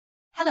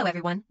Hello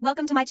everyone,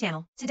 welcome to my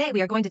channel. Today we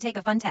are going to take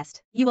a fun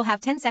test. You will have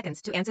 10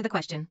 seconds to answer the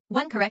question.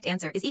 One correct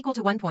answer is equal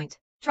to 1 point.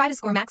 Try to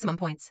score maximum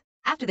points.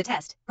 After the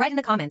test, write in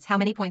the comments how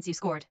many points you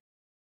scored.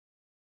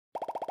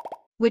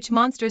 Which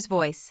monster's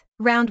voice?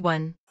 Round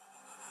 1.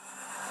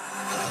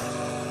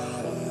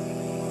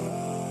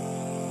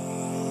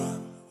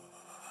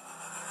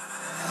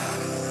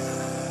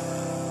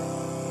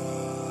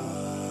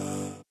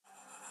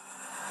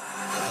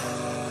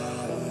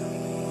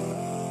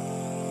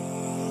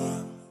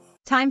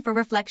 Time for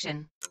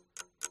reflection.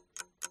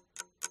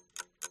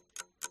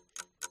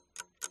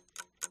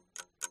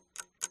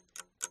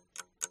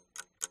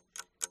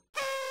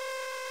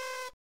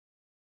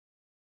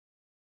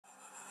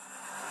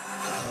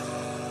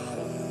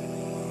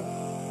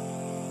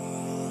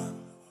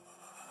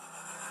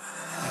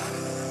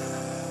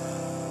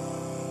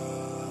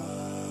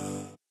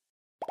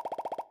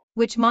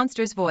 Which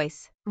monster's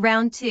voice?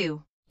 Round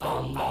 2.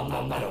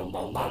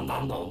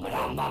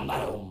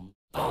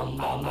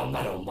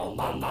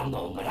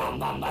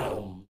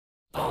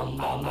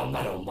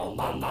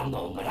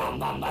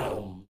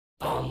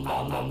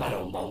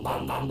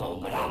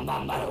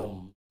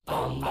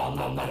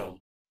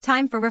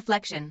 Time for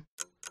reflection.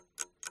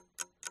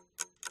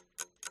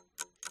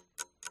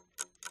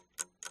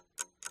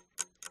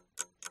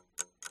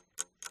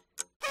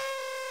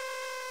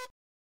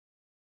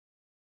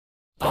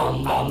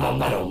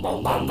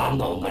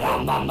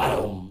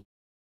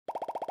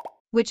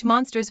 Which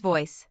monster's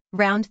voice?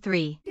 Round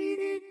 3.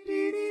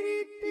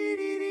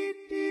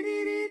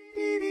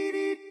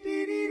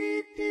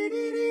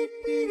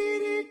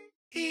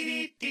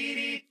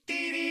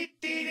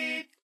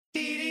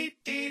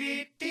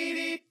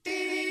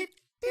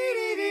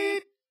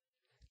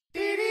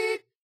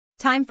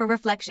 Time for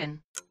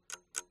reflection.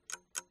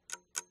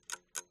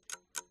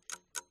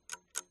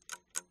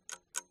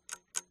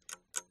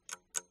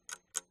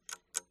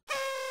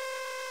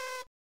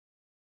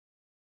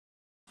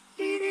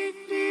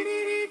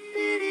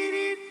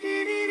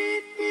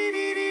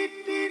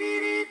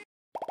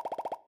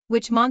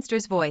 Which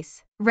monster's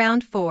voice?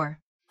 Round 4.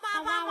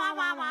 Wow, wow,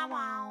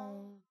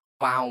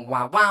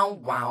 wow,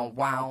 wow,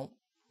 wow.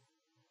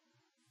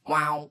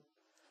 Wow.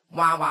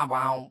 Wow, wow,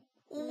 wow.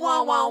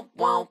 Wow, wow,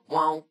 wow,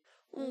 wow.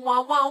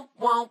 Wow, wow,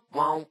 wow,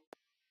 wow.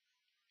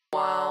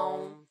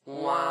 Wow,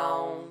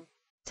 wow.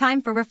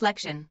 Time for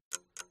reflection.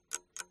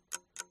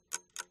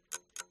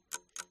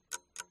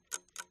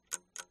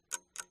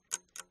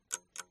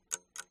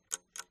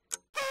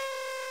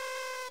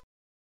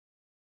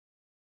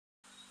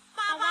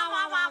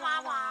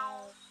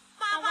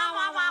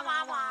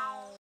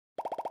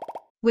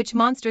 Which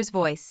monster's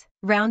voice?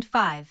 Round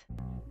 5.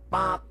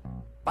 Bop,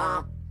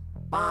 bop,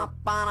 bop,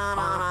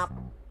 ba-da-da-da.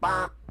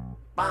 Bop,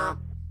 bop,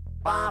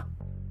 bop.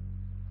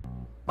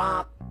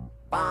 Bop,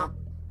 bop,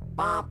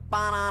 bop,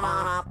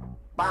 ba-da-da-da.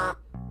 Bop,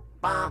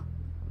 bop,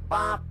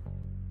 bop.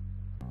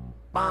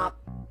 Bop.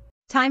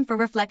 Time for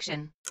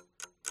reflection.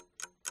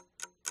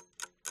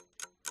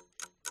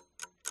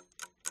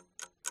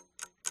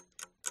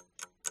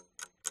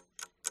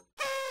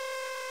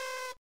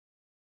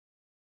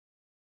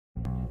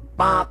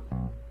 Bop,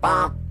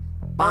 bop,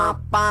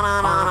 bop,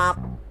 ba-da-da-da.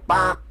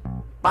 Bop,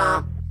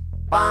 bop,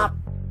 bop.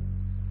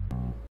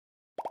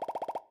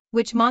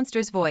 Which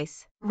monster's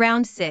voice?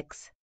 Round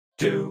 6.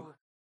 Do,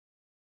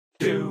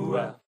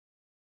 do,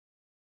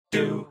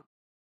 do,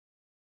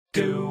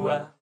 do,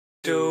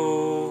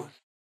 do,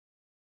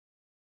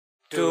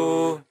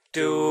 do,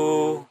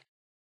 do,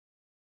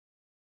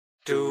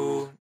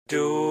 do,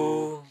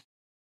 do.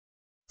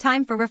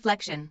 Time for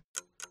reflection.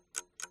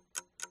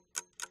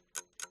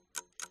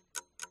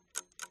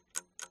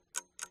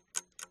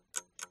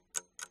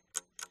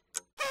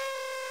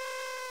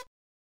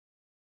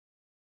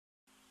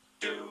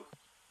 Do,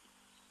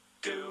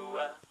 do,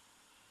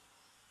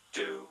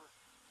 do,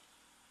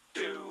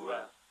 do.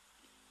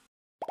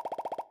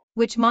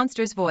 Which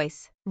monster's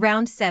voice?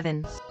 Round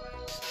 7.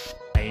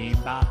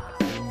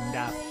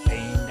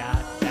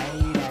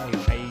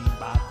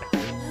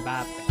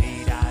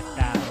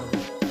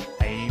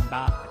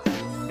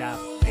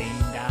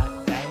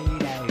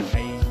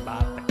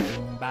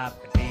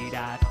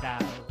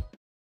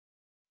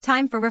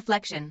 Time for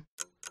reflection.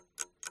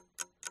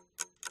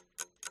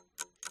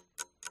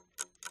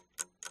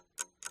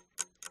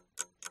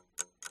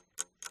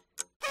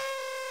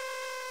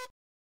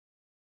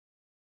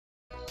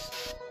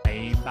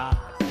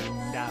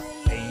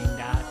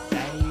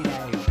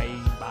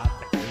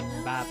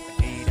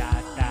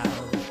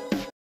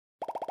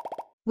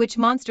 Which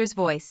monster's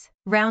voice?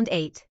 Round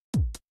 8.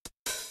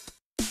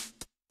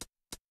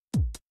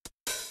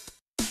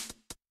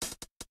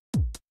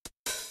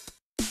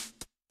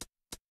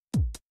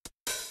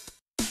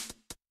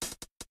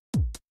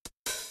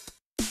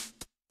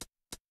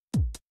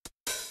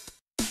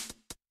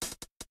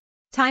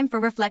 Time for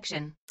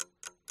reflection.